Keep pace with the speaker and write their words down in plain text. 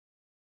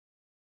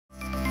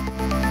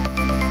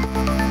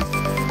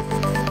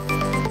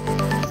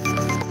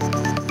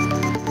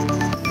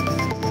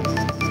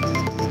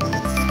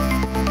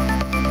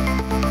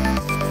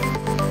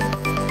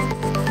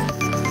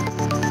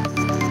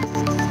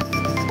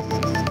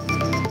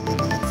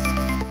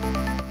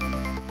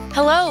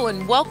Hello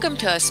and welcome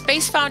to a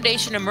Space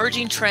Foundation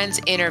Emerging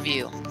Trends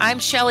interview. I'm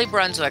Shelli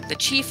Brunswick, the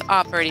Chief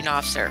Operating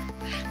Officer.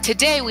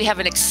 Today we have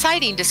an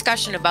exciting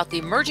discussion about the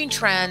emerging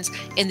trends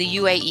in the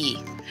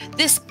UAE.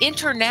 This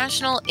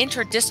international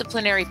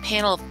interdisciplinary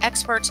panel of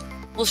experts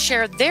will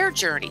share their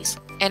journeys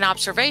and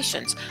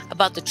observations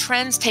about the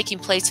trends taking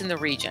place in the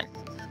region.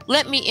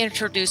 Let me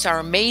introduce our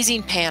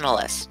amazing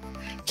panelists.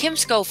 Kim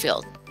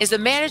Schofield is the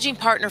managing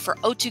partner for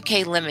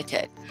O2K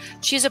Limited.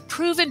 She is a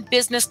proven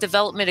business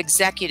development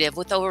executive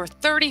with over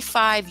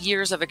 35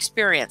 years of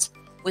experience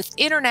with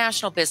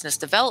international business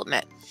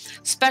development,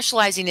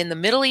 specializing in the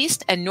Middle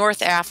East and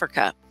North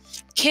Africa.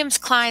 Kim's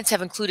clients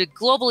have included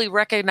globally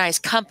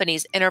recognized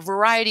companies in a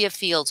variety of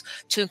fields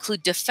to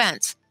include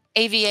defense,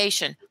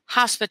 aviation,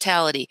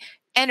 hospitality,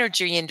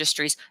 energy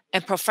industries,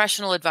 and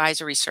professional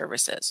advisory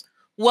services.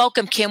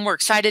 Welcome, Kim. We're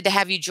excited to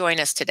have you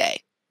join us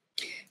today.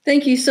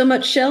 Thank you so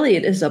much, Shelli.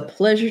 It is a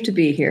pleasure to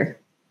be here.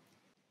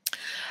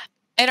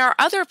 And our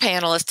other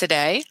panelist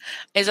today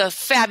is a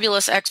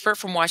fabulous expert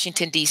from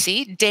Washington,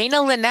 D.C.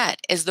 Dana Linnet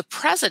is the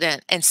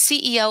president and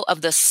CEO of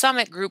the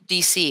Summit Group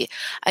DC,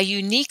 a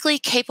uniquely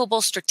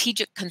capable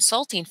strategic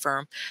consulting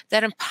firm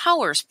that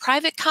empowers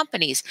private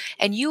companies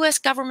and U.S.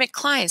 government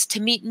clients to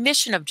meet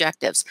mission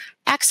objectives,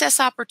 access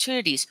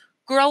opportunities,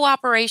 grow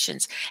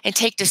operations, and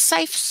take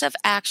decisive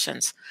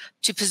actions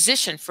to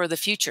position for the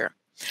future.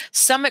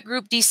 Summit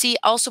Group DC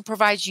also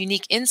provides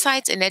unique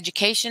insights and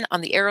education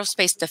on the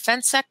aerospace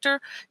defense sector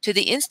to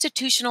the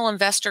institutional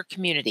investor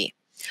community.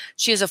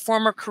 She is a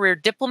former career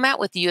diplomat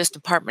with the U.S.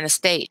 Department of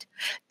State.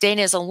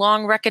 Dana is a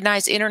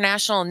long-recognized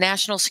international and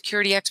national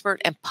security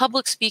expert and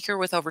public speaker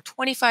with over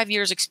 25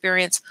 years'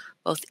 experience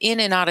both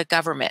in and out of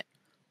government.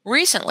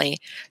 Recently,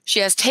 she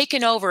has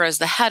taken over as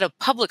the head of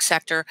public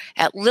sector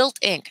at Lilt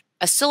Inc.,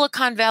 a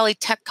Silicon Valley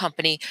tech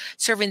company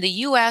serving the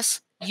U.S.,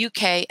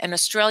 UK, and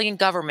Australian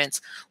governments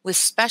with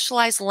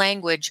specialized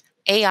language,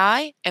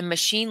 AI, and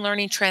machine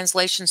learning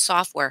translation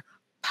software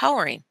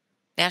powering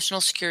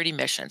national security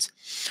missions.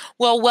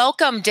 Well,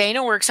 welcome,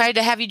 Dana. We're excited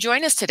to have you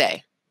join us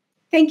today.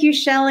 Thank you,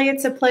 Shelli.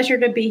 It's a pleasure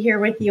to be here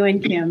with you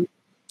and Kim.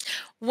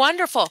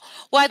 Wonderful.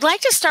 Well, I'd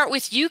like to start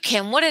with you,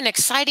 Kim. What an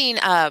exciting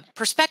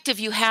perspective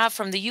you have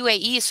from the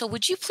UAE. So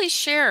would you please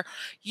share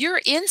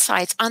your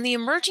insights on the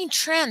emerging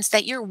trends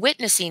that you're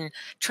witnessing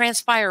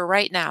transpire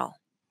right now?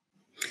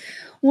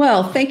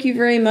 Well, thank you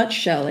very much,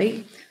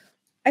 Shelli.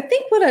 I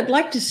think what I'd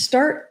like to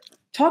start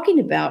talking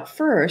about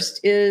first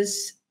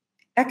is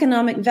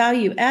economic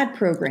value add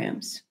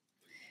programs.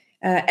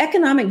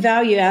 Economic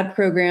value add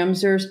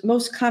programs are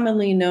most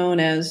commonly known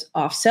as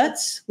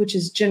offsets, which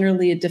is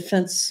generally a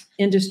defense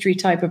industry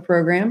type of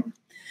program.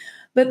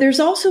 But there's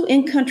also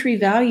in-country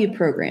value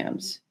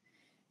programs.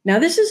 Now,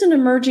 this is an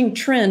emerging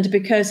trend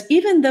because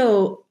even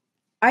though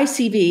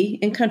ICV,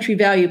 in-country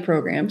value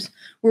programs,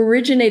 were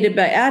originated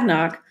by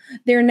ADNOC,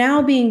 they're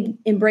now being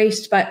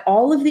embraced by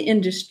all of the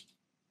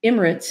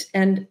Emirates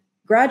and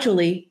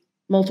gradually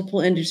multiple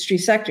industry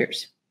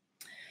sectors.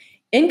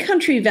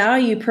 In-country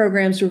value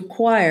programs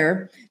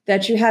require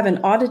that you have an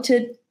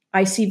audited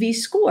ICV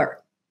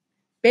score.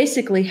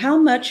 Basically, how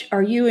much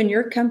are you and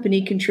your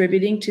company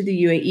contributing to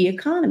the UAE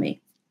economy?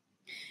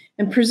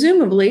 And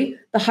presumably,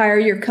 the higher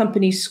your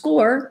company's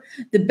score,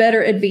 the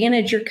better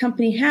advantage your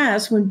company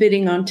has when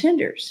bidding on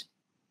tenders.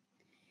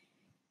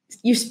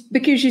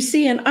 Because you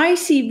see, an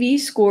ICV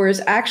score is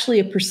actually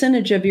a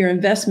percentage of your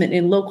investment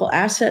in local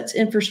assets,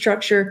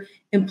 infrastructure,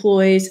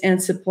 employees,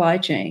 and supply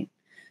chain.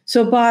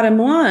 So bottom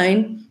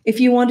line, if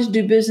you want to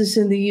do business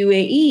in the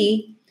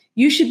UAE,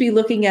 you should be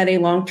looking at a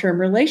long-term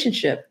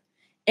relationship.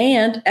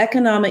 And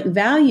economic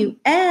value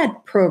add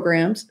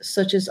programs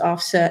such as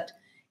offset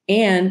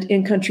and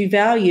in-country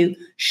value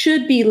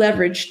should be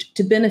leveraged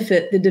to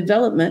benefit the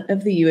development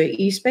of the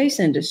UAE space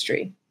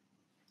industry.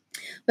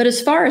 But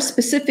as far as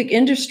specific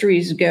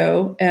industries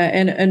go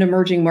and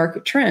emerging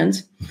market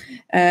trends,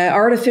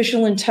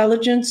 artificial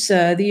intelligence,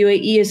 the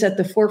UAE is at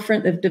the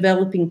forefront of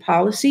developing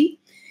policy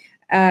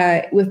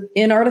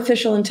within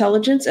artificial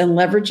intelligence and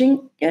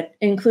leveraging it,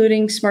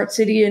 including smart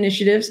city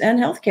initiatives and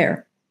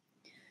healthcare.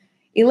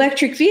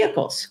 Electric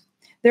vehicles.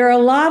 There are a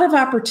lot of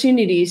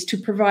opportunities to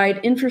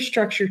provide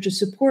infrastructure to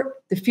support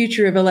the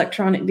future of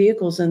electronic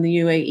vehicles in the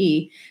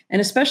UAE, and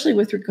especially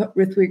with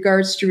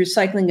regards to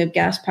recycling of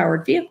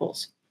gas-powered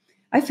vehicles.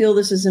 I feel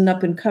this is an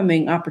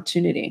up-and-coming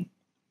opportunity.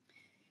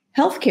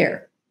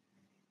 Healthcare.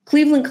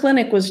 Cleveland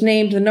Clinic was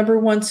named the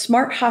 #1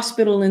 smart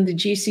hospital in the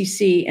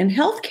GCC, and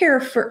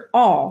healthcare for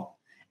all,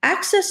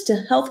 access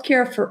to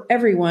healthcare for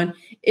everyone,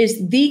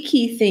 is the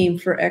key theme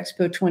for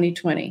Expo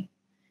 2020.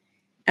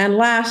 And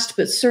last,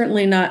 but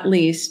certainly not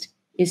least,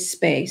 is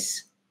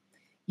space.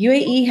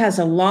 UAE has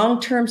a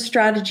long-term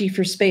strategy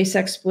for space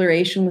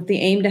exploration with the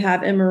aim to have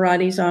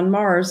Emiratis on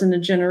Mars in a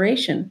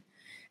generation.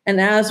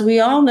 And as we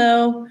all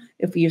know,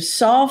 if you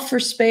solve for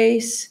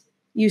space,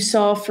 you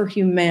solve for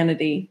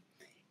humanity.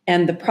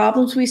 And the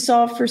problems we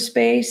solve for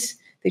space,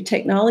 the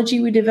technology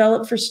we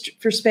develop for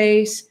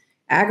space,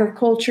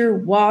 agriculture,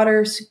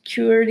 water,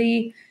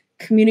 security,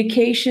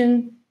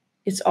 communication,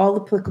 it's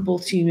all applicable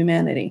to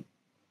humanity.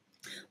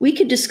 We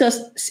could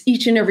discuss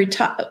each and every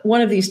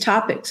one of these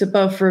topics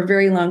above for a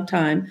very long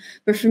time,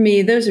 but for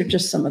me, those are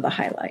just some of the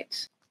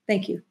highlights.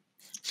 Thank you.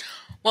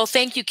 Well,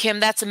 thank you, Kim.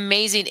 That's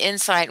amazing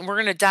insight. And we're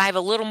going to dive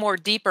a little more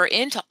deeper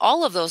into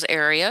all of those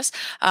areas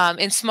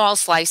in small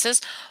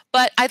slices.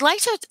 But I'd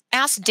like to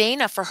ask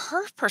Dana for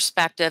her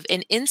perspective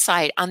and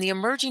insight on the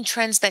emerging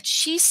trends that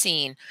she's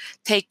seen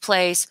take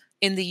place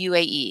in the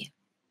UAE.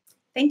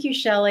 Thank you,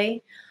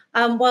 Shelli.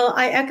 Well,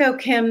 I echo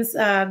Kim's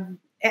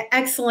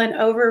excellent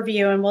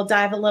overview, and we'll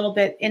dive a little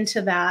bit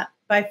into that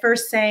by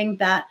first saying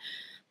that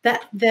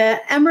the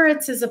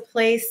Emirates is a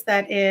place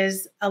that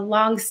is a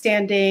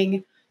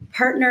longstanding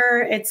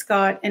partner. It's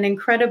got an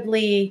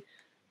incredibly,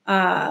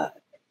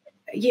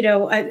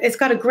 it's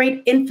got a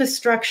great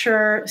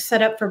infrastructure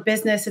set up for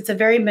business. It's a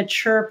very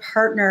mature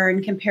partner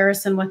in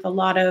comparison with a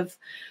lot of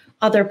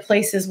other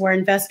places where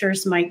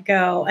investors might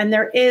go. And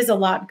there is a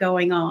lot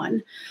going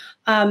on.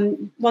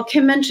 Well,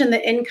 Kim mentioned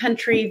the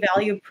in-country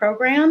value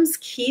programs.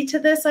 Key to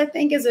this, I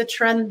think, is a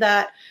trend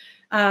that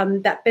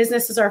that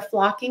businesses are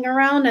flocking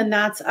around, and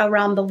that's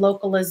around the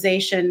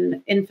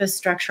localization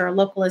infrastructure,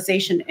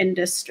 localization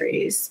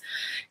industries,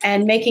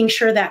 and making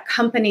sure that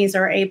companies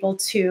are able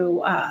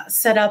to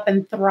set up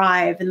and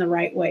thrive in the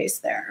right ways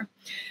there.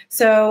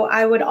 So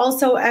I would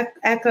also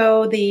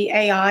echo the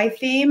AI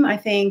theme. I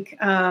think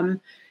the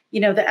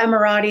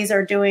Emiratis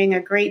are doing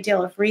a great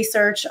deal of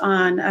research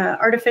on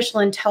artificial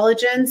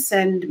intelligence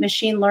and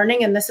machine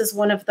learning, and this is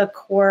one of the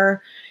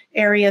core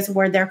areas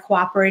where they're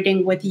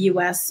cooperating with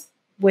U.S.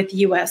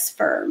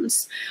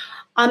 firms.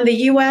 On the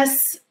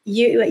U.S.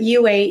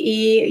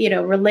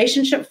 UAE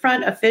relationship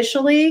front,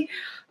 officially,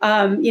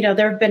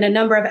 there have been a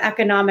number of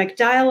economic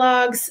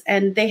dialogues,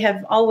 and they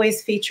have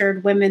always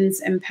featured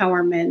women's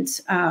empowerment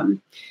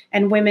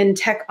and women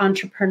tech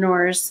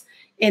entrepreneurs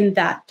in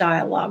that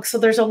dialogue. So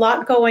there's a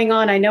lot going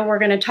on. I know we're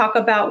going to talk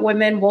about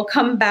women. We'll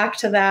come back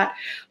to that.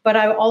 But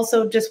I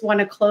also just want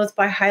to close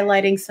by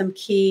highlighting some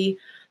key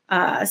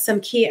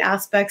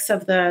aspects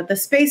of the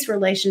space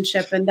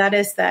relationship. And that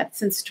is that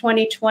since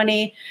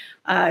 2020,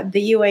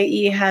 the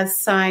UAE has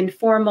signed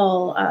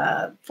formal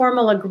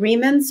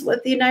agreements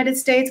with the United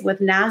States, with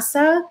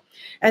NASA,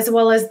 as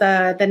well as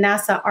the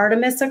NASA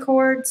Artemis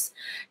Accords.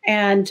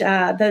 And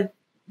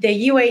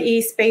the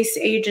UAE Space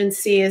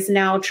Agency is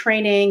now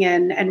training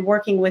and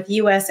working with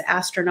U.S.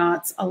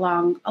 astronauts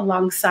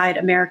alongside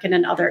American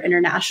and other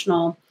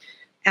international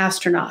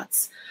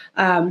astronauts.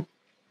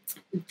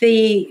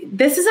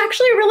 This is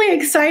actually a really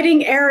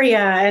exciting area,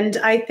 and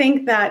I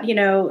think that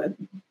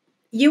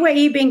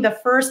UAE being the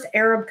first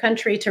Arab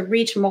country to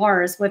reach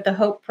Mars with the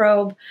Hope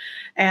probe,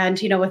 and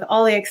with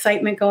all the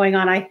excitement going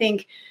on, I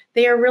think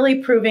they are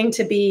really proving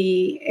to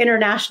be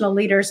international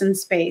leaders in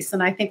space,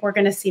 and I think we're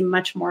going to see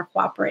much more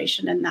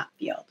cooperation in that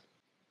field.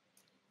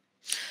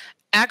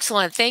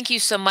 Excellent. Thank you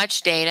so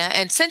much, Dana.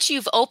 And since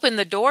you've opened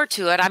the door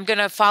to it, I'm going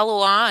to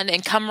follow on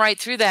and come right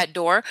through that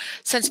door,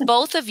 since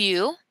both of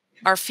you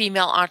are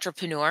female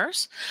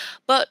entrepreneurs.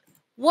 But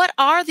what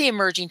are the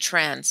emerging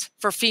trends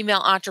for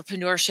female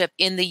entrepreneurship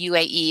in the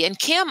UAE? And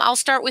Kim, I'll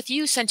start with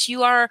you, since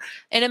you are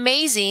an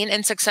amazing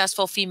and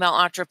successful female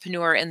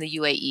entrepreneur in the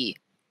UAE.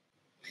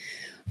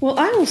 Well,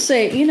 I will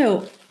say,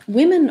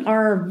 women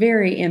are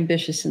very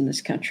ambitious in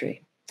this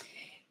country.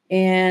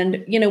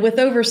 And, with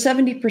over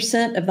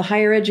 70% of the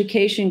higher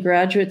education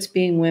graduates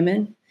being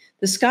women,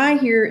 the sky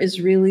here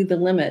is really the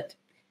limit.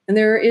 And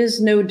there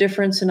is no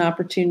difference in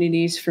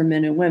opportunities for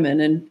men and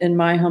women, in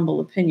my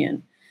humble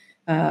opinion.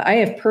 I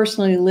have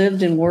personally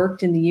lived and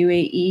worked in the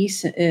UAE,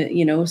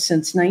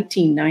 since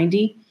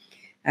 1990.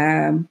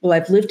 Well,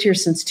 I've lived here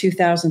since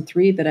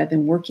 2003, but I've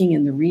been working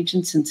in the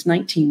region since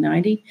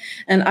 1990.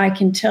 And I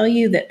can tell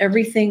you that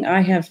everything I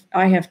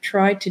have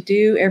tried to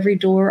do, every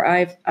door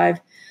I've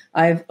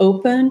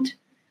opened,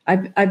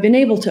 I've been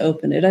able to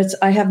open it.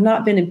 I have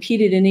not been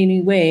impeded in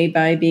any way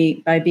by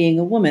being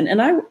a woman.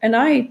 And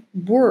I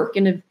work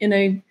in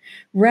a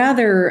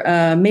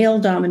rather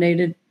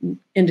male-dominated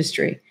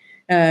industry,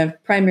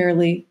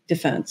 primarily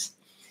defense.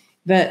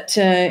 But,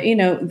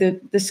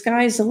 the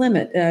sky's the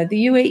limit.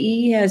 The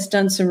UAE has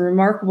done some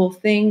remarkable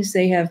things.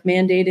 They have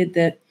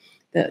mandated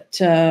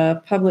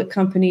that public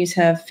companies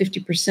have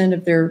 50%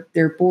 of their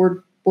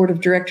board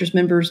of directors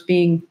members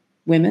being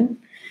women.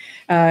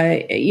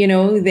 They're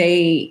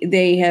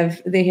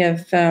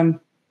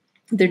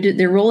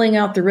rolling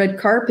out the red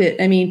carpet.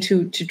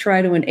 To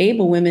try to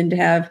enable women to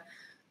have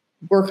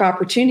work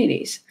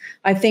opportunities.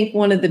 I think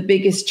one of the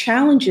biggest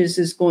challenges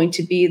is going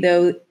to be,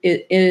 though,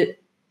 it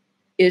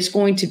is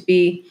going to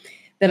be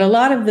that a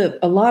lot of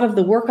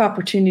the work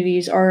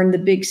opportunities are in the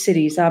big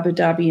cities, Abu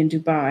Dhabi and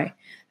Dubai.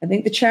 I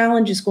think the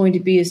challenge is going to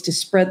be to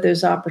spread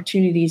those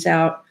opportunities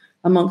out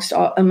amongst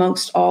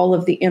all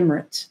of the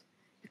Emirates,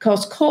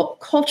 because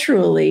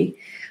culturally,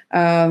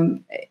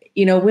 women,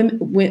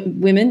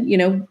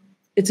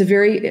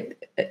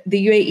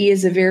 the UAE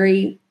is a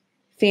very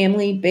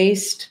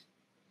family-based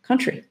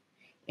country,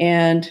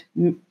 and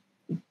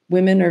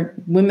women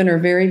are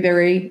very,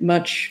 very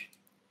much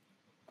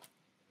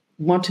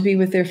want to be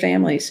with their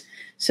families.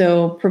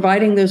 So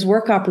providing those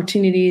work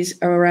opportunities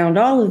around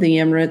all of the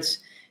Emirates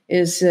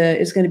is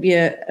going to be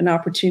an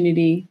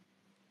opportunity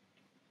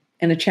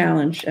and a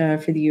challenge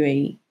for the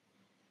UAE.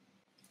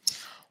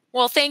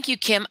 Well, thank you,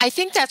 Kim. I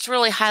think that's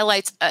really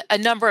highlights a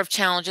number of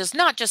challenges,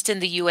 not just in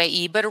the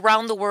UAE, but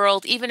around the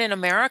world, even in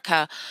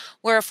America,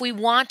 where if we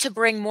want to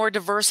bring more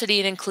diversity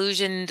and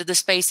inclusion into the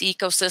space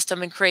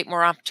ecosystem and create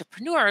more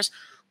entrepreneurs,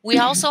 we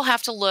also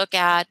have to look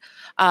at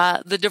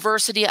the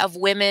diversity of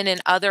women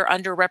and other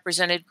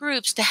underrepresented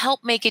groups to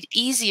help make it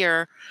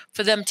easier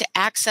for them to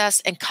access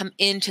and come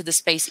into the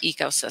space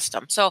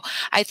ecosystem. So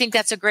I think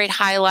that's a great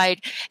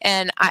highlight.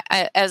 And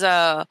as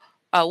a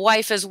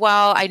wife as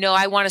well, I know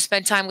I want to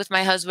spend time with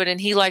my husband and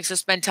he likes to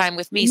spend time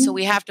with me. So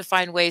we have to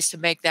find ways to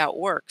make that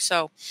work.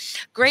 So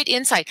great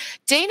insight.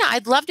 Dana,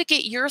 I'd love to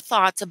get your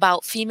thoughts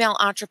about female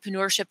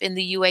entrepreneurship in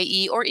the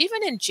UAE or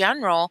even in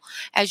general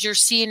as you're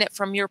seeing it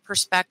from your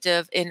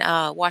perspective in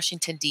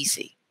Washington,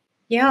 D.C.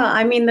 Yeah,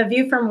 I mean, the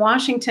view from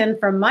Washington,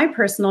 from my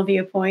personal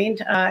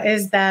viewpoint,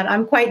 is that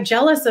I'm quite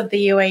jealous of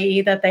the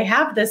UAE that they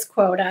have this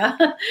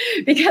quota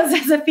because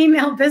as a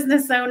female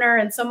business owner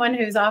and someone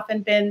who's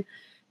often been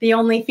the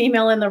only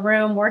female in the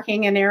room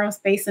working in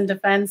aerospace and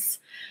defense,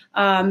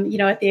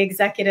 at the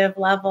executive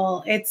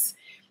level, it's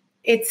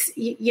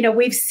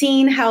we've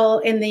seen how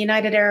in the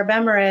United Arab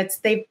Emirates,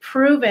 they've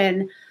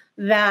proven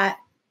that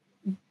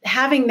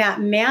having that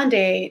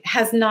mandate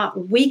has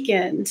not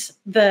weakened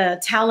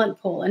the talent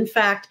pool. In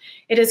fact,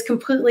 it has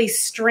completely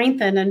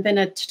strengthened and been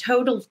a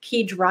total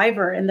key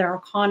driver in their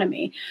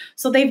economy.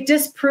 So they've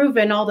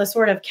disproven all the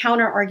sort of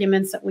counter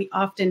arguments that we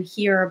often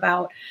hear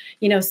about,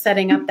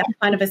 setting up that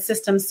kind of a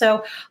system.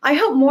 So I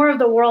hope more of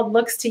the world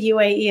looks to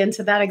UAE and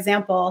to that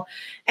example.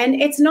 And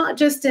it's not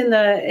just in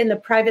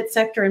the private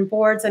sector and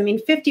boards. I mean,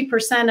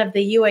 50% of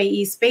the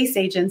UAE space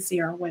agency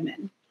are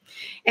women.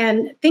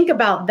 And think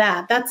about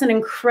that. That's an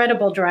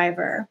incredible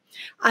driver.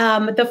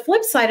 The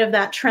flip side of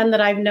that trend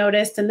that I've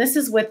noticed, and this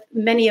is with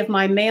many of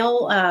my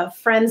male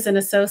friends and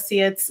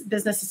associates,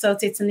 business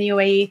associates in the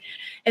UAE,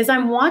 is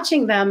I'm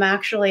watching them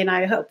actually, and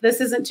I hope this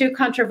isn't too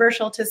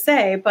controversial to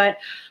say, but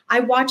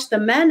I watch the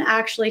men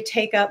actually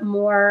take up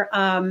more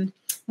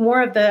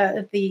of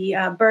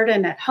the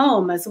burden at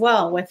home as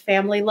well with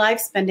family life,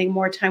 spending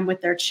more time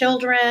with their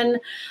children,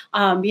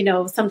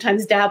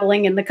 sometimes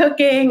dabbling in the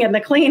cooking and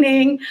the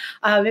cleaning.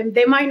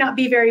 They might not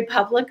be very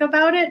public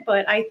about it,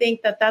 but I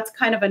think that that's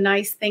kind of a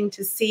nice thing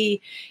to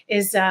see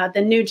is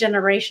the new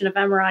generation of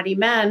Emirati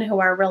men who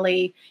are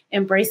really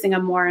embracing a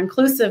more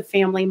inclusive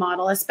family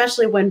model,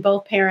 especially when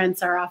both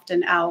parents are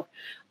often out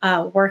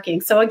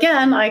working. So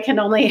again, I can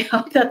only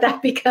hope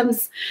that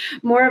becomes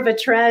more of a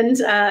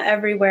trend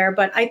everywhere.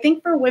 But I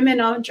think for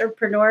women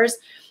entrepreneurs,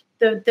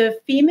 the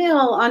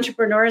female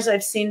entrepreneurs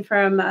I've seen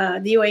from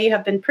the UAE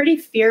have been pretty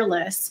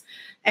fearless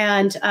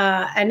and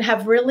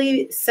have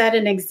really set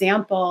an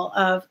example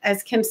of,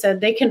 as Kim said,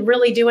 they can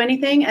really do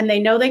anything and they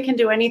know they can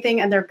do anything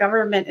and their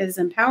government is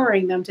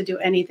empowering them to do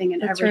anything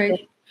and everything.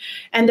 Right.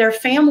 And their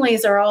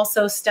families are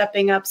also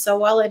stepping up. So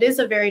while it is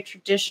a very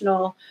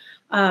traditional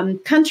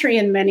country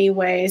in many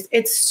ways,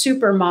 it's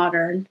super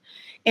modern.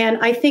 And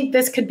I think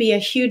this could be a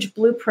huge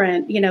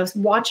blueprint,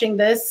 watching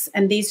this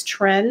and these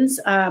trends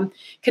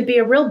could be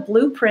a real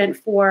blueprint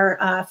for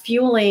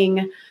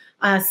fueling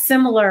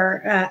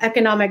similar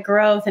economic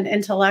growth and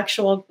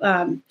intellectual,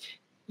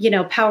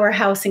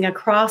 powerhousing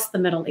across the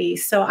Middle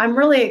East. So I'm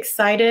really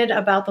excited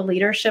about the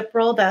leadership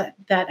role that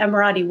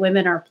Emirati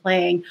women are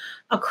playing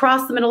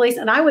across the Middle East.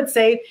 And I would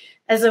say,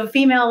 as a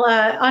female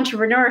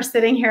entrepreneur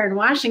sitting here in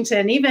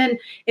Washington, even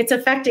it's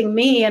affecting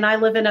me, and I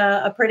live in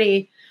a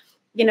pretty,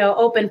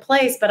 open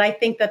place. But I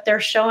think that they're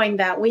showing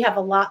that we have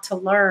a lot to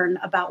learn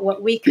about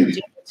what we can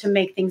do to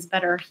make things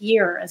better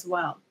here as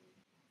well.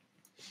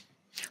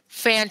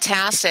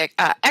 Fantastic.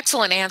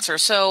 Excellent answer.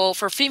 So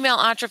for female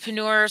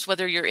entrepreneurs,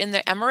 whether you're in the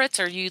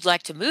Emirates or you'd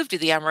like to move to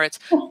the Emirates,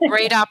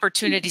 great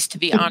opportunities to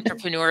be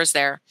entrepreneurs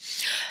there.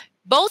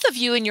 Both of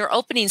you in your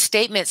opening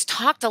statements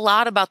talked a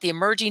lot about the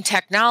emerging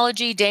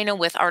technology, Dana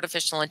with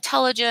artificial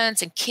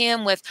intelligence and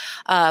Kim with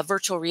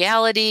virtual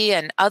reality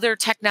and other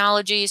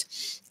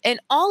technologies. And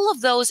all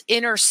of those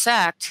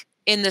intersect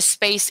in the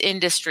space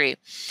industry.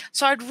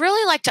 So I'd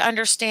really like to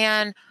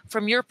understand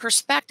from your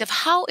perspective,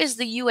 how is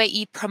the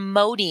UAE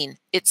promoting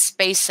its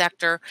space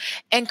sector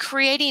and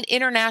creating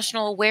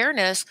international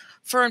awareness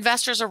for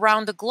investors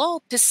around the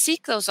globe to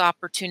seek those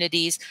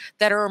opportunities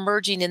that are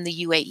emerging in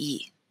the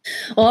UAE?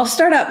 Well, I'll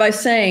start out by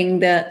saying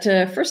that,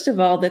 first of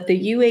all, that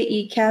the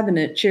UAE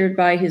cabinet, chaired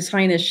by His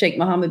Highness Sheikh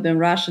Mohammed bin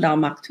Rashid Al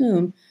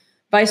Maktoum,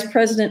 Vice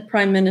President,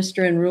 Prime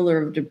Minister, and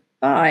ruler of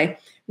Dubai,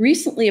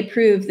 recently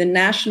approved the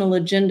National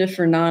Agenda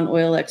for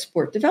Non-Oil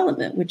Export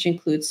Development, which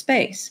includes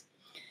space.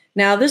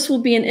 Now, this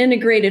will be an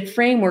integrated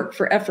framework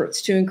for efforts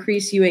to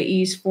increase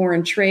UAE's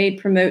foreign trade,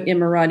 promote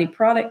Emirati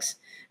products,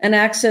 and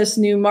access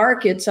new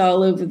markets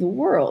all over the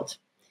world.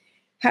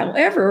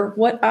 However,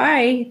 what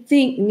I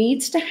think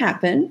needs to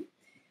happen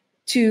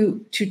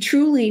to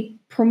truly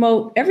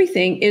promote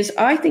everything is,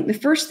 I think the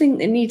first thing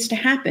that needs to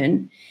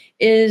happen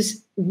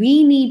is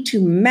we need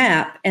to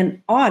map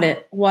and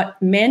audit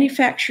what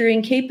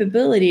manufacturing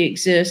capability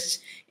exists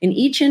in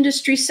each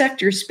industry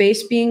sector,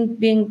 space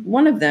being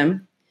one of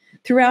them,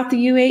 throughout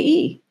the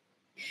UAE.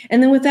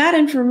 And then with that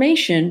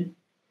information,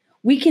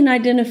 we can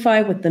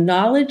identify what the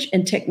knowledge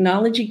and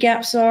technology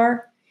gaps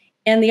are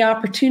and the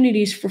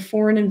opportunities for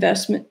foreign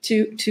investment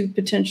to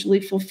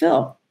potentially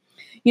fulfill.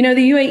 You know,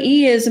 the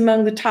UAE is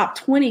among the top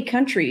 20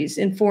 countries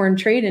in foreign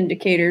trade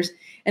indicators,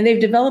 and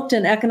they've developed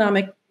an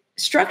economic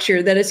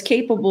structure that is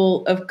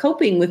capable of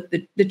coping with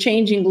the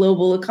changing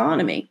global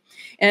economy.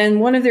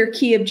 And one of their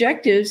key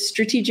objectives,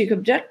 strategic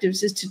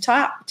objectives, is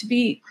to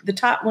be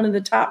one of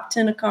the top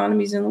 10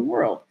 economies in the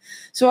world.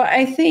 So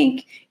I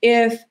think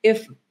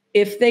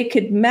if they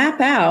could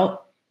map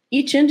out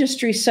each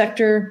industry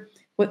sector,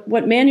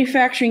 what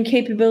manufacturing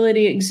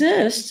capability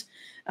exists,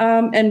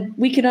 and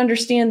we could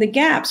understand the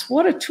gaps,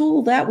 what a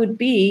tool that would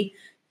be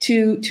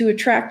to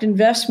attract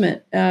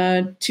investment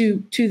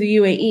to the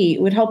UAE.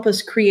 It would help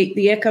us create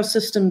the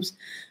ecosystems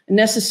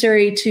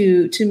necessary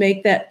to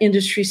make that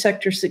industry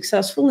sector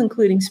successful,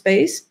 including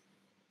space.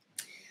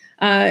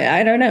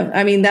 I don't know.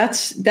 I mean,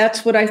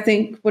 that's what I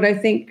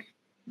think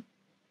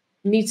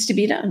needs to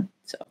be done.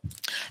 So,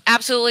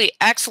 absolutely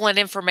excellent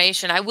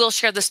information. I will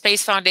share the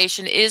Space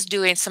Foundation is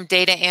doing some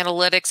data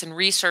analytics and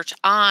research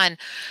on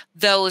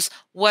those.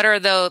 What are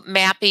the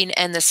mapping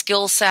and the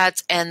skill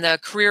sets and the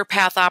career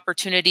path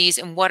opportunities,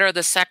 and what are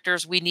the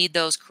sectors we need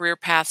those career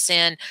paths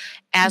in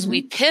as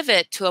we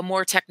pivot to a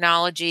more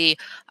technology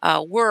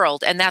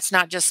world? And that's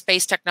not just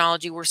space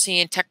technology. We're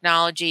seeing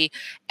technology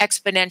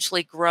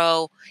exponentially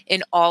grow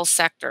in all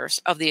sectors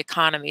of the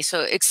economy.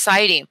 So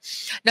exciting.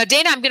 Now,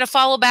 Dana, I'm going to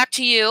follow back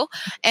to you.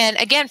 And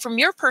again, from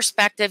your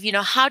perspective, you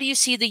know, how do you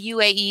see the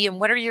UAE, and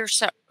what are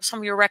some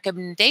of your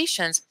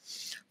recommendations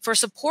for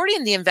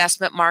supporting the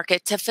investment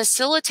market to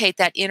facilitate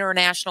that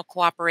international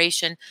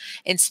cooperation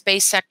in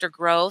space sector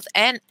growth,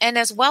 and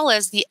as well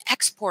as the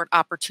export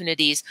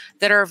opportunities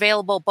that are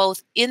available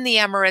both in the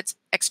Emirates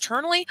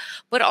externally,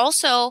 but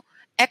also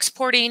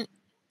exporting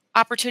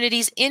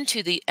opportunities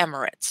into the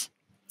Emirates?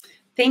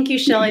 Thank you,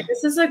 Shelli.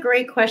 This is a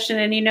great question,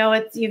 and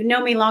you've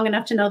known me long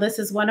enough to know this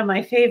is one of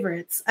my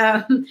favorites.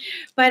 But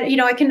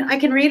I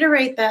can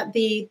reiterate that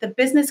the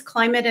business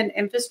climate and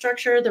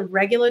infrastructure, the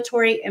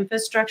regulatory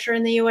infrastructure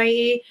in the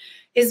UAE,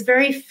 is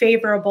very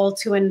favorable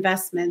to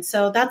investment.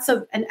 So that's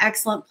an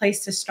excellent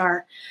place to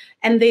start.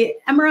 And the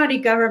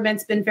Emirati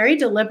government's been very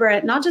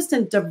deliberate, not just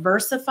in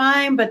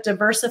diversifying, but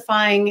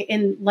diversifying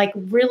in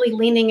really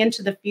leaning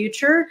into the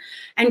future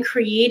and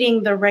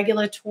creating the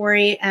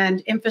regulatory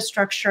and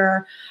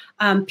infrastructure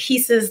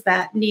pieces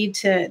that need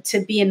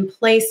to be in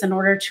place in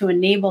order to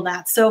enable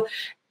that. So,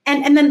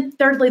 and then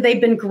thirdly,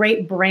 they've been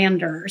great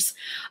branders.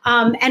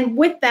 And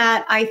with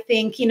that, I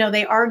think,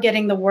 they are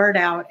getting the word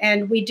out.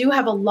 And we do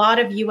have a lot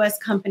of U.S.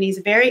 companies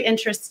very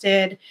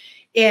interested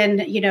in,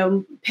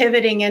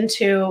 pivoting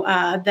into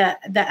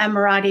the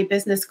Emirati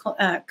business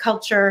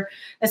culture,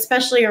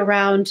 especially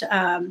around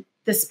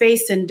the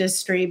space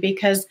industry,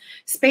 because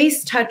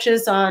space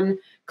touches on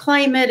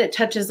climate, it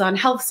touches on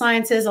health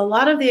sciences. A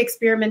lot of the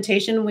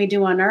experimentation we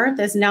do on Earth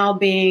is now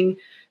being,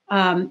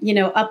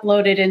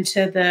 uploaded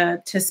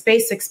into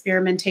space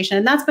experimentation.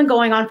 And that's been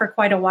going on for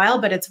quite a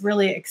while, but it's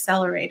really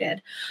accelerated.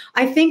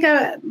 I think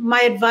my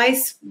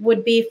advice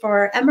would be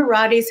for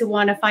Emiratis who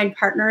want to find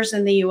partners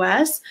in the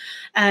US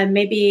and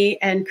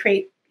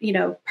create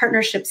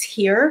partnerships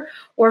here,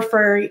 or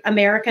for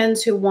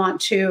Americans who want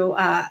to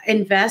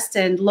invest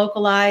and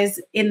localize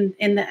in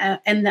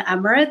the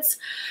Emirates.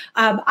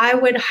 I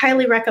would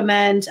highly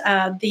recommend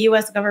the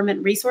U.S.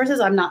 government resources.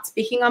 I'm not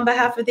speaking on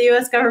behalf of the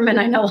U.S. government.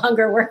 I no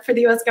longer work for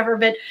the U.S.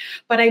 government,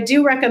 but I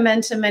do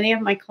recommend to many of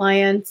my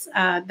clients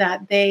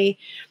that they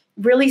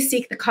really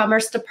seek the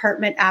Commerce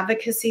Department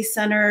advocacy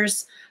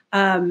centers,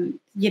 leveraging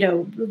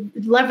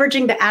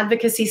the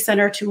advocacy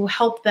center to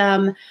help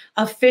them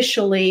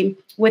officially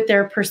with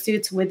their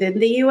pursuits within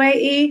the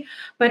UAE,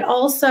 but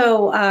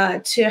also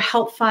to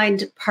help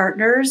find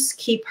partners,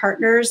 key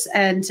partners,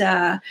 and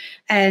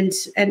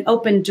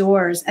open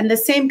doors. And the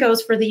same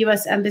goes for the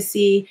U.S.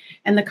 Embassy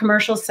and the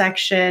commercial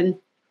section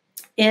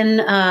in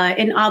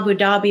Abu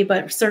Dhabi,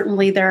 but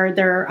certainly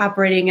they're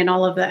operating in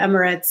all of the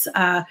Emirates.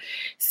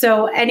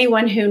 So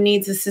anyone who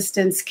needs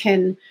assistance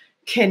can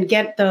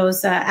get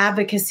those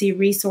advocacy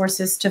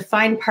resources to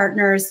find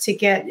partners, to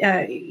get,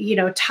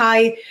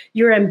 tie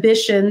your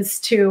ambitions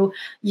to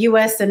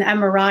U.S. and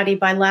Emirati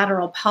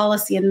bilateral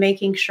policy, and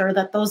making sure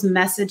that those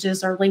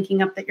messages are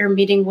linking up, that you're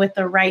meeting with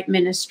the right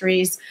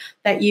ministries,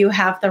 that you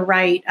have the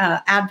right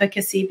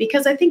advocacy,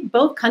 because I think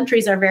both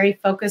countries are very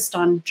focused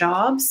on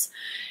jobs.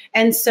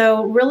 And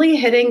so really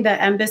hitting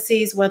the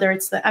embassies, whether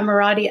it's the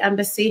Emirati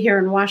embassy here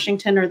in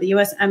Washington or the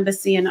U.S.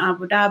 embassy in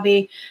Abu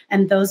Dhabi,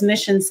 and those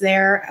missions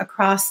there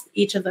across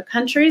each of the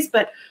countries,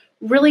 but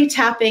really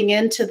tapping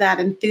into that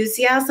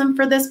enthusiasm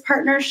for this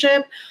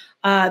partnership,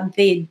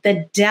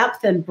 the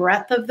depth and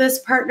breadth of this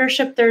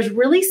partnership. There's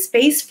really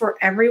space for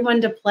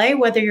everyone to play,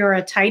 whether you're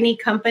a tiny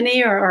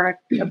company or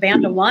a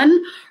band of one,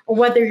 or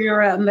whether you're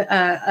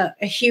a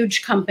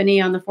huge company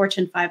on the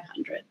Fortune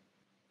 500.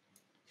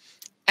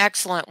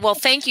 Excellent. Well,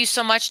 thank you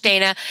so much,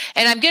 Dana.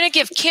 And I'm going to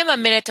give Kim a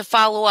minute to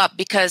follow up,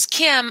 because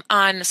Kim,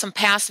 on some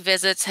past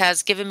visits,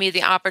 has given me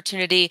the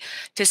opportunity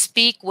to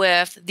speak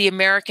with the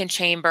American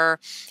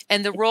Chamber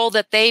and the role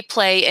that they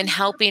play in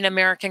helping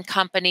American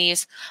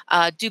companies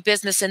do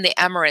business in the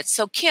Emirates.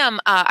 So,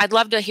 Kim, I'd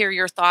love to hear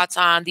your thoughts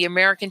on the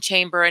American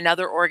Chamber and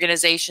other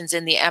organizations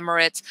in the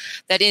Emirates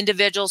that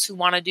individuals who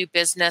want to do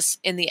business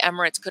in the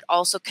Emirates could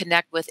also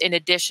connect with, in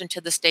addition to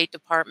the State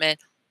Department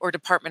or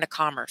Department of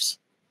Commerce.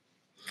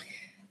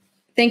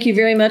 Thank you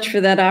very much for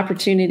that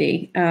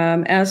opportunity.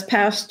 As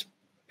past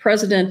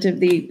president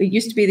of it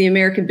used to be the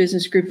American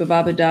Business Group of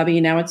Abu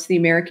Dhabi, now it's the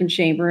American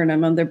Chamber, and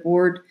I'm on their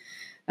board,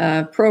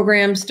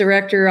 programs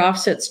director,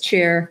 offsets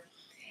chair.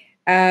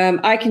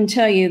 I can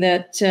tell you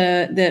that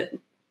that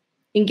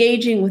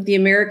engaging with the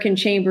American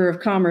Chamber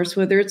of Commerce,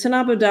 whether it's in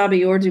Abu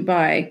Dhabi or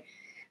Dubai,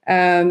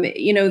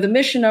 the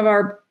mission of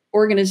our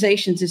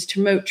organizations is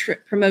to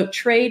promote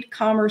trade,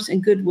 commerce,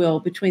 and goodwill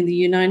between the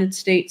United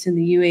States and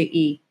the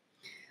UAE.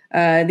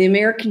 The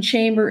American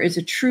Chamber is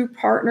a true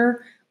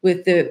partner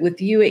with the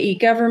UAE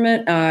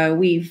government.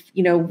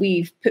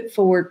 We've put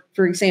forward,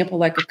 for example,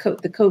 like the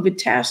COVID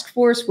task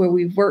force, where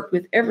we've worked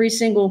with every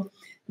single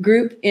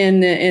group in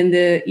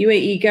the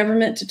UAE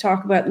government to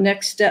talk about the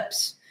next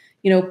steps.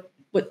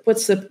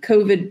 What's the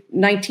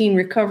COVID-19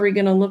 recovery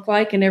going to look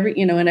like in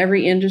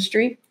every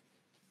industry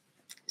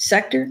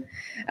sector.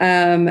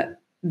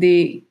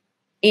 The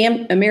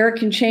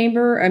American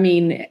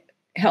Chamber,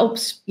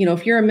 helps,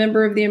 if you're a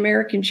member of the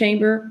American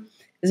Chamber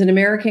as an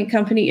American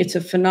company, it's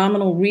a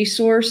phenomenal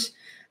resource,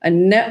 a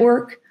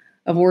network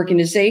of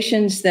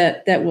organizations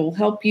that will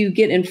help you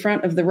get in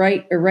front of the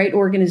right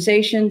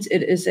organizations.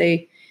 It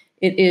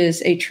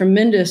is a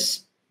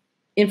tremendous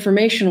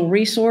informational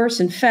resource.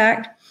 In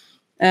fact,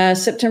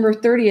 September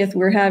 30th,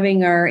 we're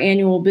having our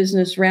annual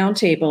business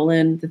roundtable,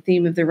 and the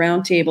theme of the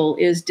roundtable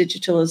is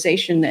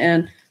digitalization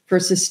and for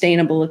a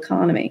sustainable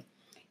economy,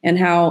 and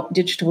how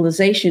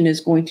digitalization is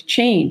going to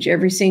change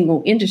every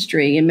single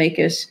industry and make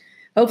us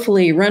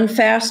hopefully run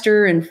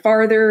faster and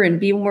farther and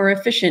be more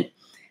efficient.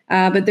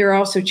 But there are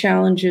also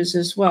challenges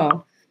as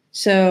well.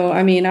 So,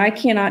 I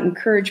cannot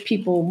encourage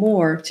people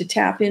more to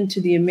tap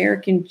into the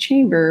American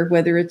Chamber,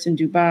 whether it's in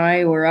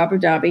Dubai or Abu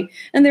Dhabi.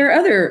 And there are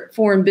other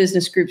foreign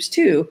business groups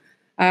too.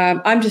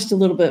 I'm just a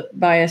little bit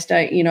biased.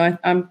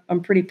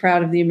 I'm pretty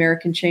proud of the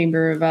American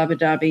Chamber of Abu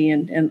Dhabi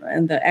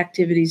and the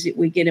activities that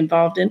we get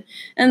involved in,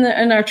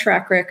 and our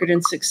track record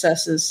and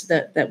successes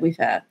that we've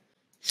had.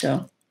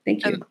 So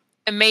thank you.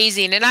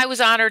 Amazing. And I was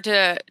honored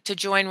to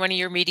join one of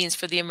your meetings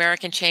for the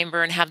American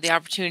Chamber and have the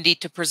opportunity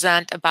to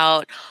present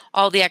about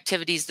all the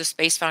activities the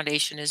Space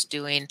Foundation is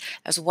doing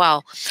as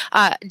well.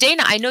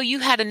 Dana, I know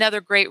you had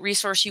another great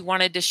resource you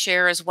wanted to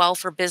share as well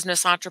for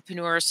business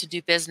entrepreneurs to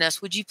do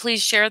business. Would you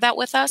please share that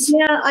with us?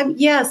 Yeah,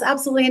 yes,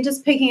 absolutely. And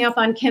just picking up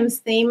on Kim's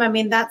theme,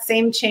 that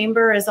same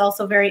chamber is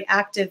also very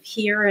active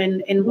here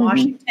in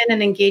Washington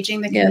and engaging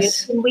the community.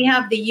 Yes. And we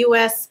have the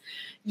U.S.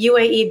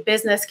 UAE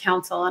Business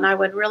Council, and I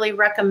would really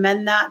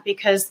recommend that,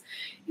 because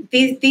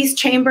these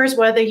chambers,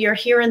 whether you're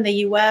here in the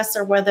U.S.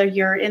 or whether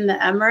you're in the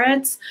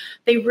Emirates,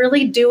 they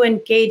really do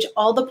engage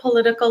all the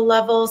political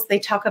levels. They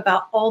talk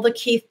about all the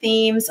key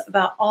themes,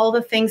 about all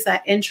the things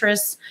that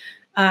interest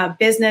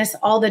business,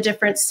 all the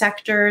different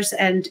sectors.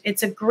 And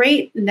it's a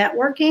great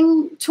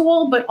networking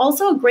tool, but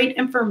also a great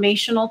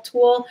informational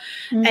tool.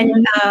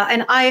 Mm-hmm.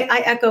 And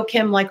I echo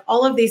Kim, like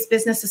all of these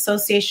business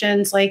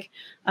associations, like,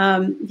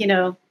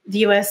 the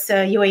U.S.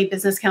 UAE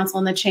Business Council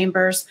and the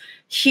chambers,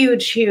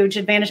 huge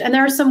advantage. And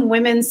there are some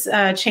women's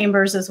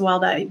chambers as well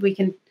that we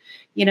can,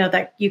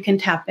 that you can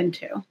tap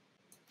into.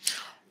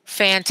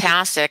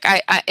 Fantastic.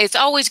 It's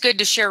always good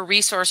to share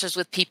resources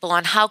with people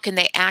on how can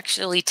they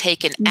actually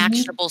take an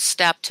actionable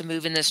step to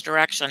move in this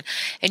direction.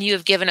 And you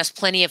have given us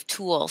plenty of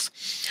tools.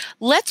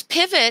 Let's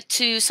pivot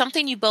to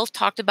something you both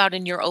talked about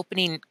in your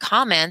opening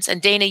comments. And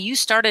Dana, you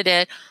started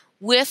it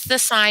with the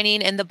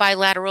signing and the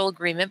bilateral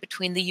agreement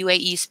between the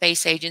UAE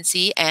Space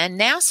Agency and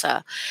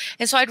NASA.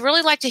 And so I'd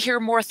really like to hear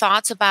more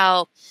thoughts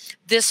about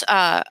this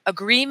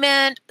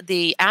agreement,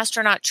 the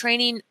astronaut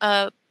training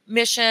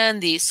mission,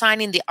 the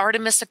signing the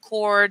Artemis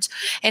Accords,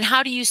 and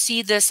how do you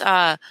see this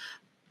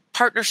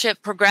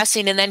partnership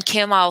progressing? And then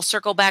Kim, I'll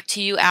circle back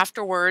to you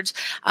afterwards.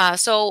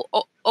 So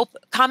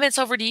comments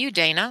over to you,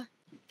 Dana.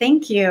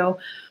 Thank you.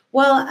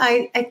 Well,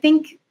 I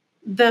think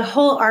the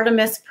whole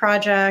Artemis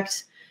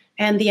project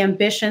and the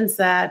ambitions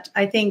that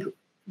I think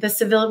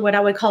what I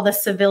would call the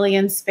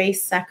civilian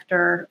space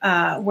sector,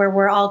 where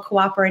we're all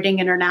cooperating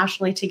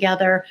internationally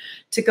together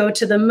to go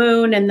to the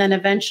moon, and then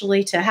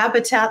eventually to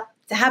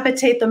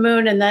habitate the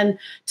moon, and then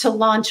to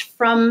launch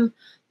from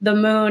the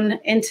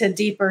moon into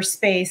deeper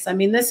space.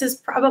 This is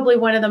probably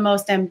one of the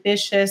most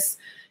ambitious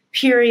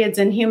periods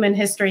in human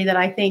history that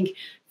I think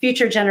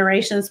future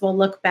generations will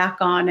look back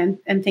on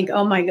and think,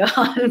 oh my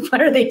God, what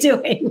are they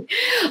doing?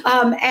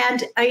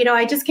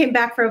 I just came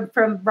back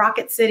from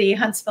Rocket City,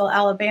 Huntsville,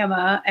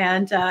 Alabama,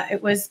 and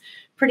it was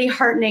pretty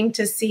heartening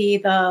to see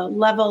the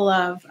level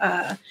of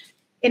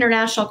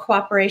international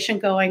cooperation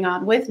going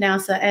on with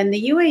NASA, and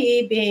the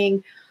UAE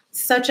being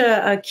such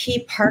a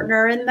key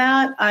partner in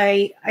that.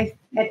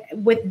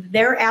 With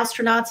their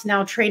astronauts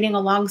now training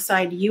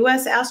alongside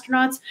U.S.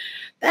 astronauts,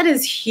 that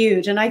is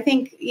huge. And I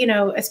think,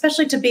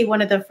 especially to be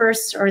one of the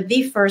first or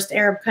the first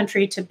Arab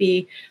country to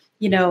be,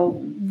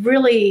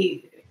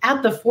 really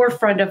at the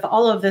forefront of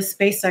all of this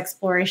space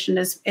exploration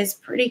is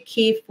pretty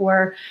key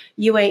for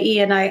UAE.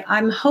 And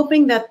I'm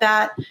hoping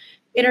that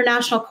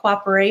international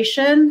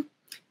cooperation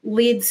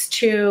leads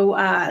to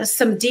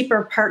some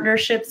deeper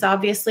partnerships,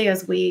 obviously,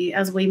 as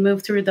we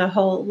move through the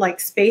whole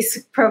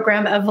space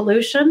program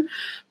evolution.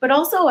 But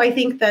also, I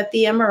think that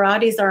the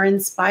Emiratis are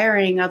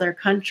inspiring other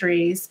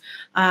countries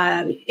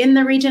in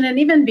the region and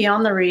even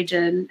beyond the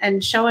region,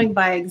 and showing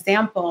by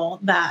example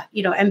that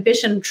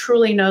ambition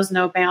truly knows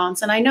no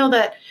bounds. And I know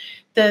that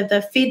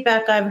the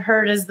feedback I've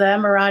heard is the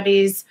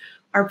Emiratis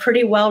are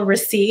pretty well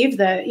received,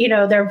 that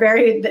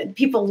that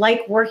people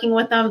like working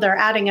with them. They're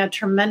adding a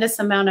tremendous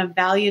amount of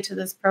value to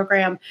this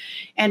program.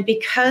 And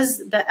because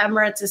the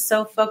Emirates is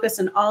so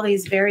focused on all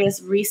these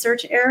various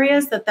research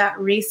areas, that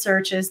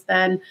research is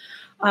then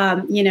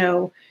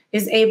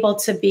is able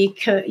to be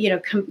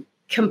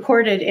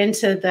comported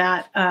into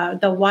that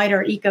the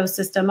wider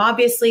ecosystem.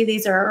 Obviously,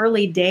 these are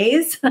early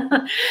days,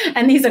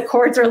 and these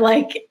accords are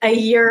like a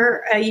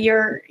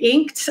year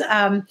inked.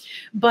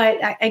 But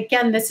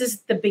again, this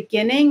is the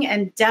beginning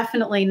and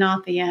definitely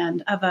not the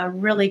end of a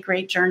really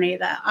great journey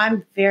that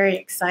I'm very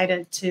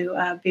excited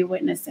to be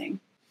witnessing.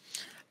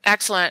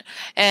 Excellent.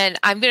 And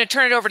I'm going to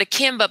turn it over to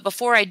Kim, but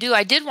before I do,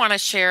 I did want to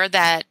share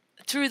that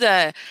through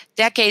the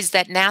decades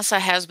that NASA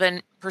has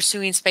been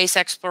pursuing space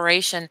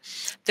exploration,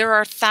 there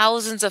are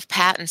thousands of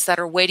patents that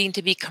are waiting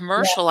to be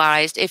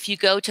commercialized. If you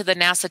go to the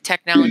NASA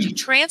Technology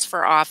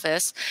Transfer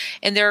Office,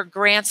 and there are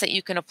grants that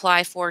you can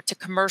apply for to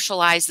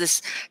commercialize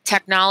this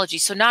technology.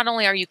 So not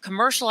only are you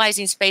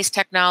commercializing space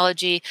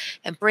technology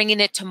and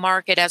bringing it to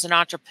market as an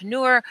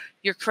entrepreneur,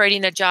 you're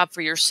creating a job for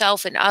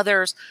yourself and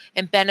others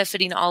and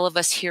benefiting all of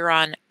us here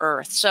on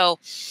Earth. So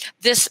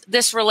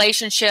this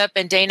relationship,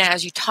 and Dana,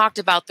 as you talked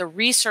about the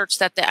research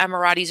that the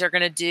Emiratis are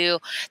going to do,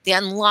 the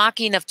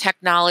unlocking of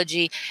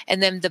technology,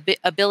 and then the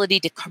ability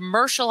to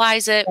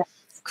commercialize it,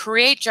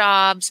 create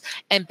jobs,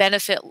 and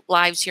benefit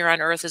lives here on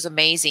Earth is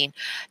amazing.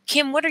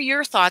 Kim, what are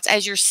your thoughts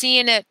as you're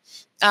seeing it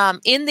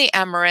in the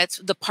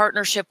Emirates, the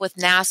partnership with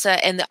NASA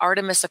and the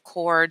Artemis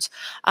Accords?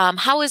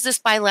 How is this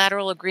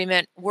bilateral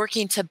agreement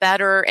working to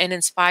better and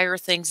inspire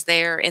things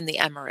there in the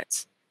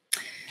Emirates?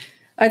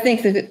 I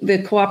think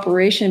the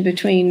cooperation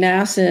between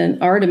NASA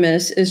and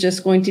Artemis is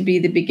just going to be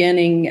the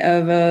beginning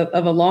of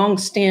a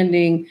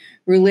long-standing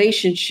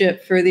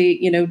relationship for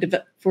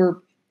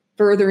for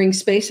furthering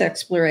space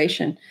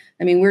exploration.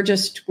 I mean, we're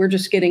just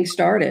getting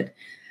started.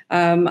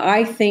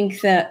 I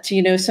think that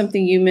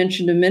something you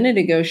mentioned a minute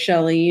ago,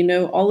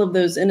 Shelli. All of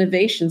those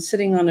innovations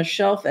sitting on a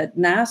shelf at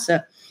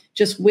NASA,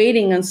 just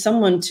waiting on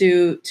someone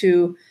to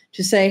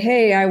say,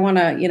 hey, I want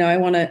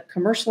to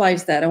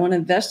commercialize that. I want to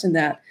invest in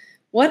that.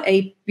 What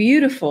a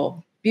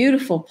beautiful,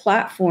 beautiful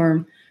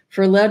platform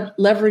for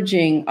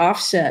leveraging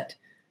offset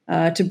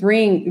to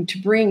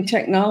bring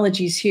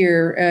technologies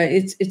here.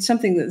 It's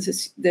something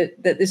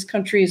that this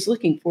country is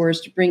looking for,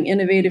 is to bring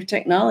innovative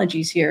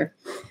technologies here.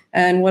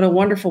 And what a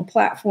wonderful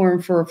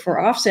platform for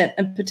offset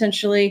and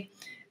potentially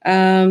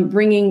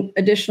bringing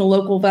additional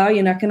local value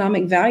and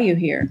economic value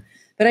here.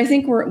 But I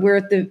think we're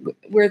at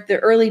the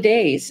early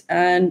days,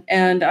 and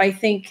I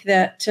think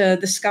that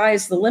the sky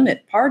is the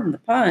limit. Pardon the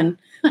pun.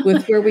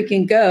 With where we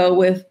can go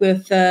with the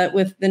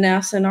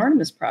NASA and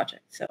Artemis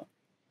project. So,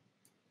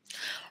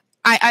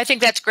 I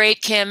think that's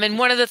great, Kim. And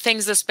one of the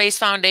things the Space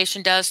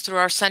Foundation does through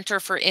our Center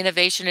for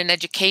Innovation and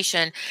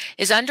Education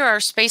is under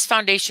our Space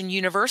Foundation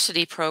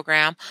University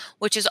program,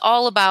 which is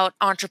all about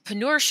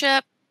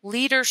entrepreneurship,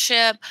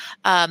 leadership,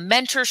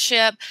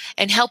 mentorship,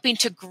 and helping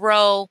to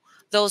grow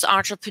those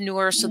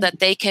entrepreneurs so that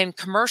they can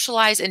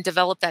commercialize and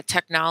develop that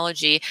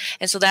technology.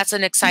 And so that's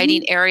an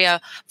exciting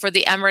area for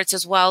the Emirates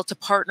as well, to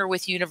partner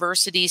with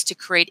universities to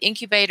create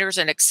incubators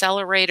and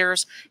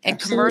accelerators and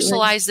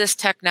commercialize this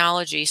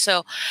technology.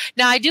 So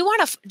now I do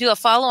want to do a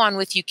follow-on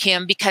with you,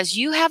 Kim, because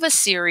you have a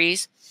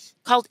series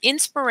called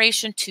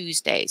Inspiration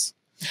Tuesdays.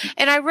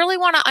 And I really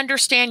want to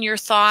understand your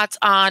thoughts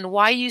on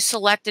why you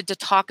selected to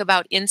talk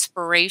about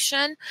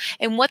inspiration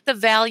and what the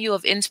value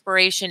of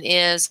inspiration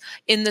is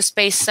in the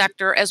space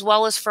sector, as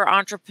well as for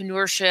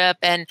entrepreneurship.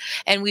 And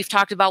we've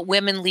talked about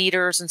women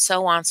leaders and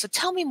so on. So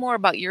tell me more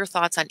about your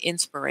thoughts on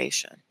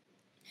inspiration.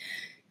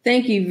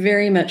 Thank you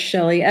very much,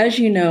 Shelli. As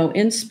you know,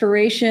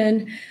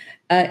 inspiration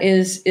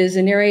is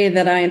an area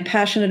that I am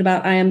passionate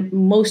about. I am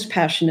most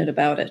passionate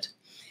about it.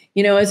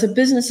 As a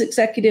business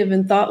executive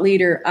and thought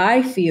leader,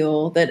 I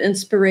feel that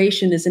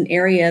inspiration is an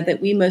area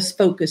that we must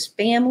focus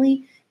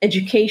family,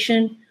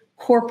 education,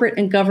 corporate,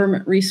 and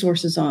government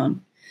resources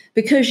on.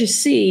 Because you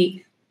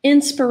see,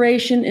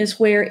 inspiration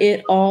is where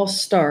it all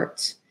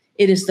starts.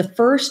 It is the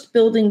first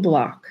building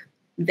block,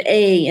 the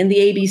A and the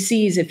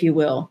ABCs, if you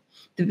will,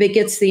 that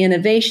begets the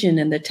innovation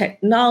and the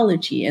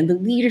technology and the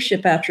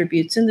leadership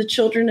attributes in the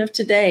children of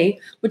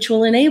today, which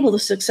will enable the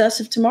success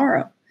of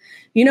tomorrow.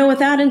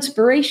 Without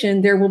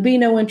inspiration, there will be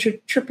no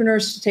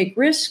entrepreneurs to take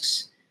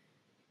risks,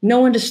 no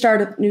one to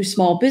start up new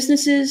small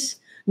businesses,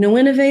 no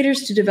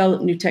innovators to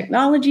develop new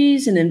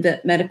technologies and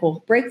invent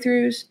medical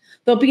breakthroughs.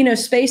 There'll be no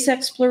space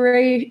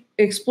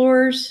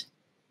explorers.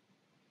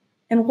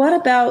 And what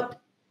about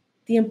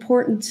the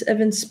importance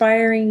of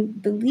inspiring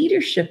the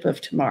leadership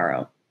of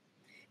tomorrow?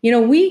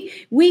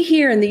 We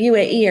here in the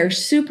UAE are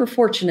super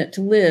fortunate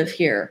to live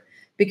here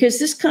because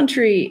this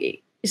country's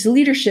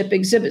leadership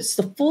exhibits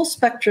the full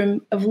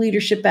spectrum of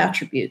leadership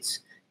attributes: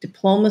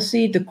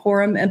 diplomacy,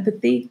 decorum,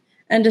 empathy,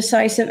 and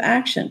decisive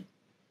action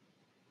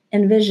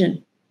and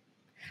vision.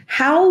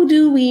 How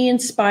do we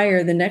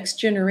inspire the next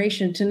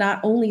generation to not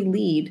only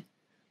lead,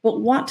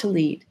 but want to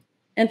lead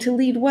and to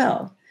lead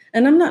well?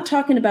 And I'm not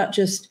talking about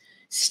just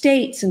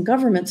states and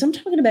governments. I'm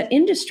talking about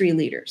industry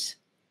leaders.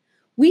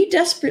 We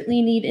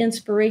desperately need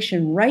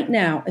inspiration right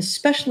now,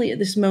 especially at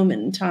this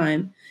moment in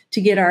time,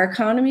 to get our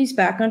economies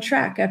back on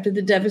track after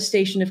the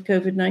devastation of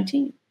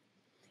COVID-19.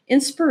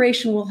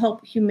 Inspiration will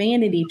help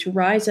humanity to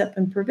rise up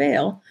and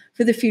prevail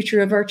for the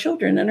future of our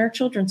children and our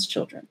children's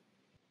children.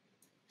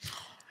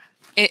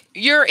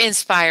 You're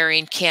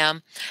inspiring,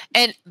 Kim.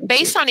 And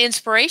based on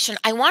inspiration,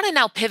 I want to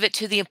now pivot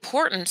to the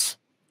importance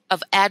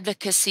of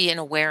advocacy and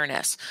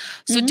awareness.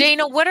 So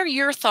Dana, what are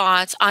your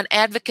thoughts on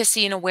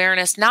advocacy and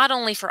awareness, not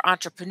only for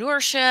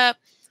entrepreneurship,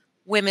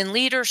 women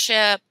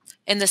leadership,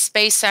 in the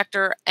space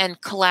sector and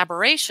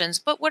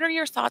collaborations, but what are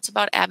your thoughts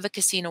about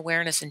advocacy and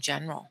awareness in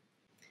general?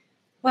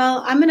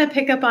 Well, I'm going to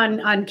pick up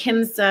on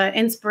Kim's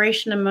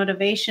inspiration and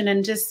motivation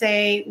and just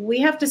say we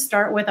have to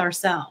start with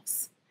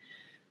ourselves.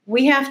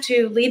 We have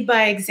to lead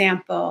by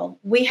example.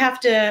 We have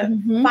to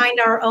find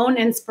our own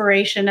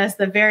inspiration as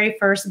the very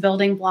first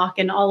building block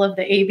in all of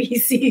the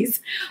ABCs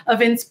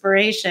of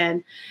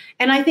inspiration.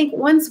 And I think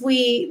once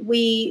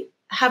we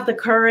have the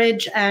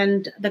courage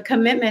and the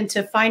commitment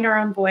to find our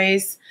own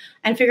voice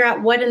and figure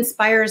out what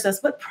inspires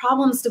us, what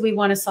problems do we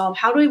want to solve?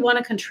 How do we want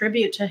to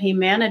contribute to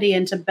humanity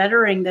and to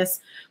bettering this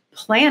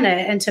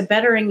planet and to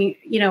bettering,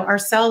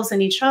 ourselves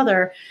and each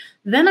other?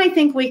 Then I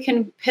think we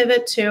can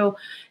pivot to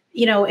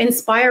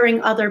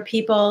inspiring other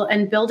people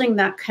and building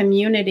that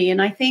community.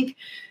 And I think,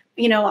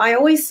 I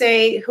always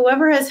say,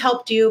 whoever has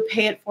helped you,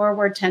 pay it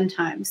forward 10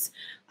 times.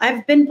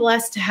 I've been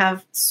blessed to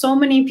have so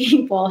many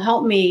people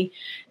help me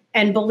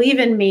and believe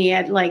in me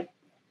at like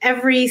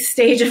every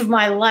stage of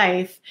my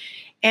life.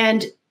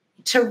 And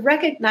to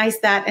recognize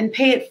that and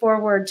pay it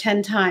forward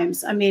 10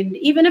 times. I mean,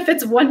 even if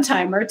it's 1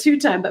 time or 2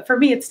 times, but for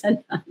me, it's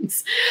 10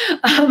 times.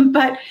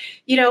 But,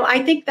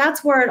 I think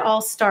that's where it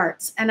all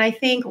starts. And I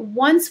think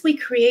once we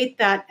create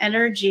that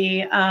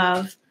energy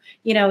of,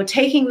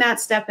 taking that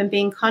step and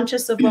being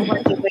conscious of what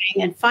we're doing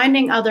and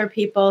finding other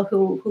people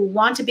who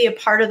want to be a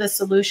part of the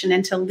solution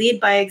and to lead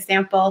by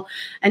example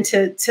and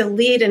to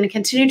lead and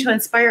continue to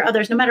inspire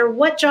others, no matter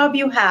what job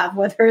you have,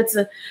 whether it's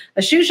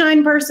a shoe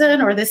shine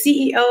person or the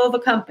CEO of a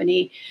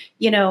company,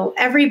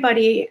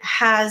 everybody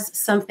has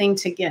something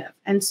to give.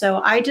 And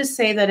so I just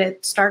say that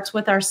it starts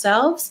with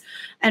ourselves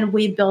and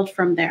we build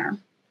from there.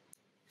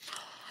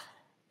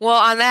 Well,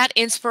 on that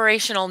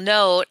inspirational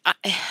note,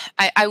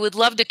 I would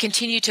love to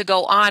continue to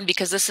go on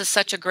because this is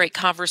such a great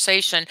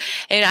conversation.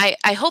 And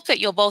I hope that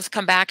you'll both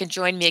come back and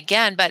join me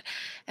again. But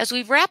as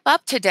we wrap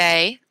up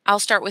today, I'll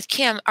start with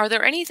Kim. Are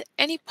there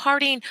any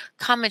parting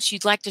comments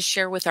you'd like to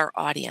share with our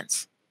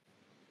audience?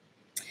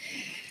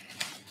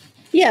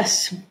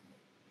 Yes.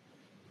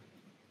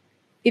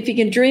 If you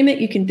can dream it,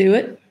 you can do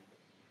it.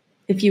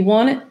 If you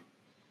want it,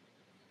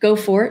 go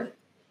for it.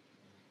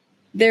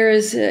 There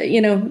is,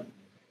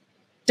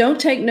 don't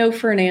take no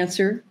for an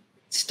answer.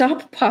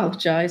 Stop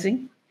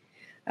apologizing.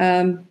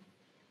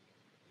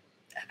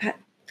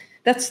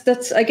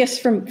 That's I guess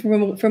from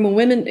a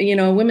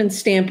women's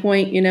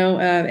standpoint,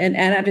 an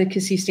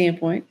advocacy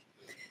standpoint,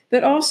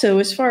 but also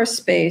as far as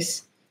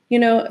space,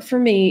 for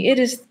me, it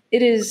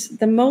is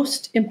the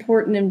most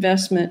important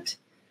investment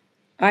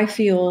I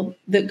feel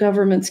that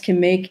governments can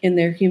make in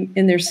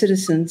their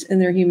citizens, in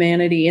their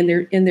humanity, in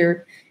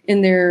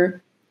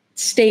their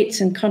states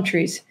and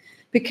countries,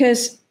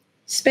 because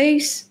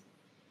space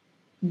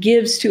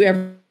gives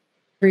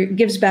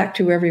back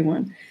to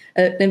everyone.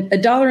 A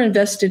dollar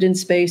invested in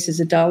space is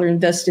a dollar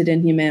invested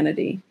in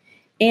humanity.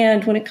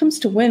 And when it comes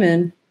to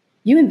women,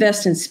 you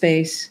invest in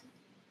space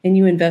and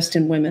you invest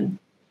in women.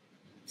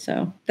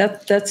 So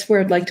that's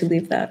where I'd like to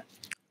leave that.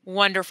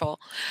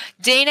 Wonderful.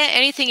 Dana,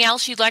 anything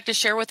else you'd like to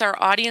share with our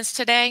audience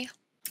today?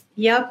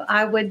 Yep,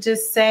 I would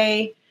just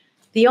say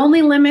the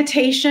only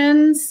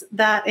limitations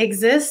that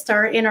exist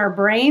are in our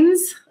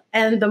brains.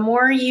 And the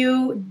more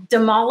you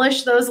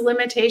demolish those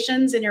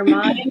limitations in your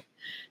mind,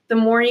 the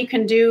more you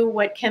can do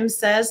what Kim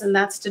says, and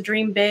that's to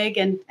dream big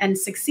and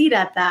succeed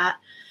at that.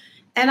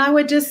 And I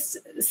would just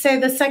say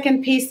the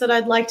second piece that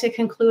I'd like to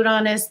conclude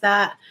on is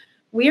that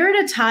we are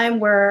at a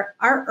time where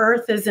our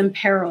Earth is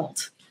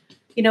imperiled.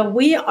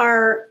 We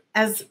are,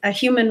 as a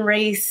human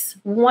race,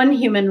 one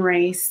human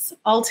race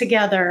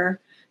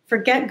altogether.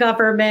 Forget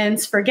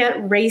governments,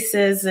 forget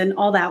races and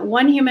all that.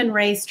 One human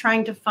race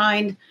trying to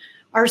find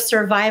our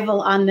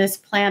survival on this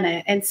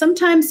planet. And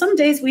sometimes, some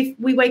days we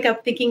wake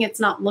up thinking it's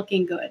not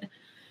looking good.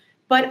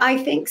 But I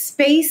think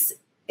space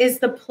is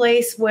the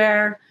place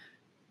where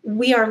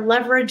we are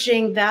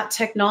leveraging that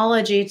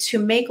technology to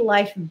make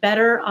life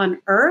better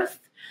on Earth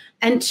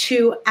and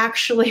to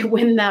actually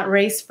win that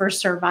race for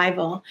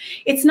survival.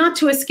 It's not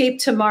to escape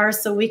to Mars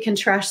so we can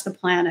trash the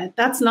planet.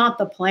 That's not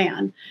the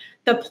plan.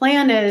 The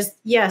plan is,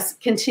 yes,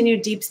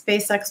 continue deep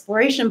space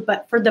exploration,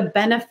 but for the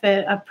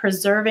benefit of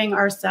preserving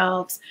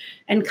ourselves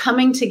and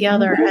coming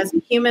together as a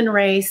human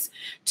race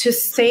to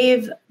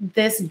save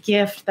this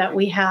gift that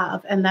we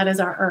have, and that is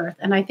our Earth.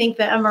 And I think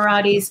the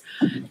Emiratis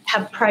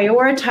have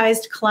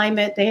prioritized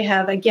climate. They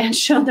have, again,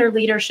 shown their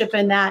leadership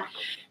in that.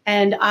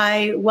 And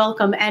I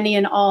welcome any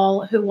and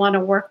all who want to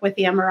work with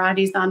the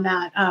Emiratis on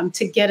that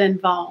to get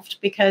involved,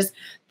 because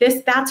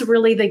that's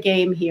really the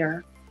game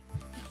here.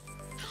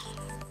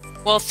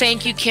 Well,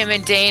 thank you, Kim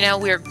and Dana.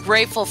 We are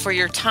grateful for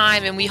your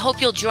time, and we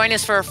hope you'll join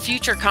us for a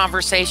future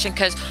conversation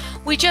because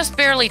we just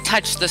barely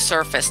touched the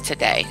surface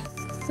today.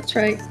 That's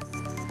right.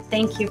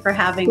 Thank you for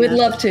having us. We'd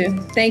love to.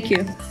 Thank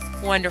you.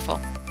 Wonderful.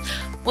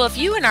 Well, if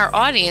you and our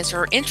audience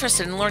are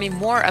interested in learning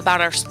more about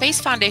our Space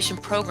Foundation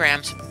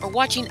programs or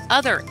watching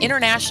other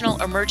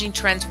international emerging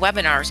trends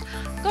webinars,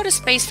 go to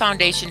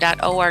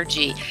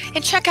spacefoundation.org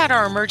and check out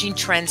our Emerging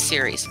Trends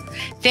series.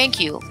 Thank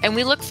you, and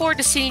we look forward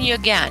to seeing you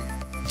again.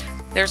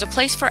 There's a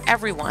place for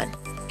everyone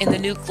in the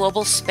new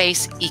global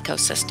space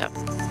ecosystem.